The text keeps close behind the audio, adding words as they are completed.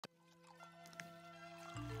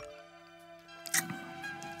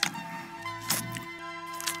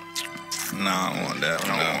Nah, I don't want that one.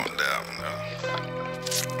 I don't want that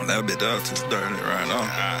one. That bitch out too dirty right now.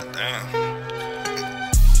 God damn.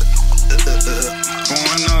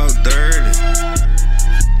 Going up dirty.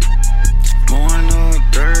 Going up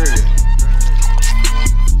dirty.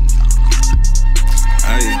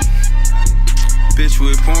 Hey, bitch,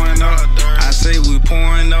 we pouring up. I say we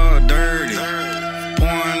pouring up dirty.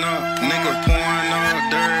 Pouring up, nigga, pouring up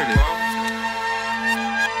dirty.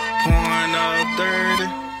 Pouring up dirty.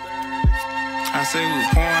 I say we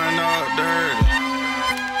pouring up dirty.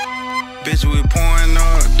 Bitch, we pouring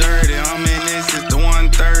up dirty. I'm in this, it's the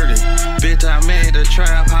 130. Bitch, I made the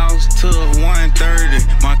trap house till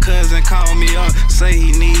 1:30. My cousin called me up, say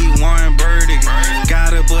he need one birdie.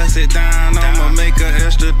 Gotta bust it down, I'ma make her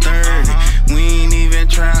extra 30. We ain't even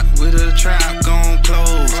trap with a trap gon'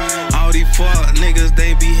 close. All these fuck niggas,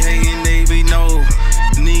 they be hating, they be no.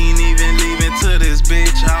 Ain't even leaving to this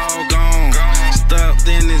bitch all gone. Stuffed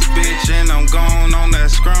in this bitch and I'm gone on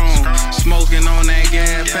that scrum. Smoking on that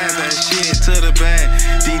gas, pass that shit to the back.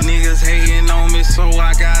 These niggas hating on me, so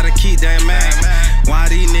I gotta keep that Mac. Why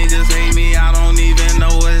these niggas hate me, I don't even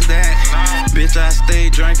know what's that. Bitch, I stay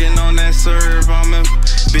drinking on that serve,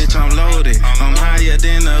 bitch, I'm loaded. I'm higher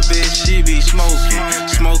than a bitch, she be smoking.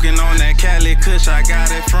 Smoking on that Cali Kush, I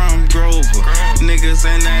got it from Grover. Niggas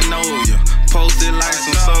in that know ya, posted like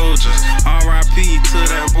some soldiers. R.I.P. to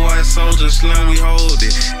that boy Soldier Slim, we hold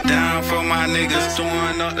it down for my niggas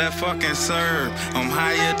throwing up that fucking serve. I'm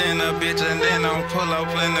higher than a bitch and then I'm pull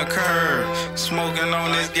up in the curb. Smoking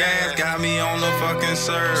on this gas, got me on the fucking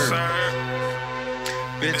serve.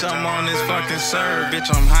 Bitch, I'm on this fucking serve. Bitch,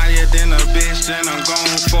 I'm higher than a bitch, then I'm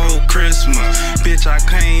gone for Christmas. Bitch, I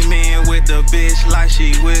came in with the bitch like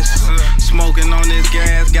she whistle. Smoking on this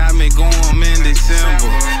gas, got me going in December.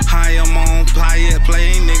 High, I'm on play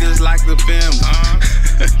niggas like the bimbo.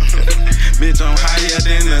 Bitch, I'm higher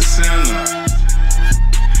than the sinner.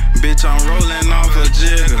 Bitch, I'm rolling off a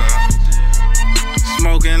jigger.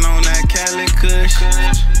 Smoking on that Cali Kush.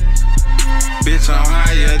 Bitch, I'm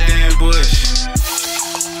higher than Bush.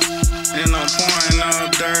 And I'm pouring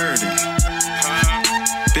up dirty.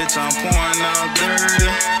 Bitch, I'm pouring up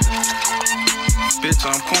dirty. Bitch,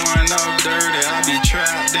 I'm pouring up dirty.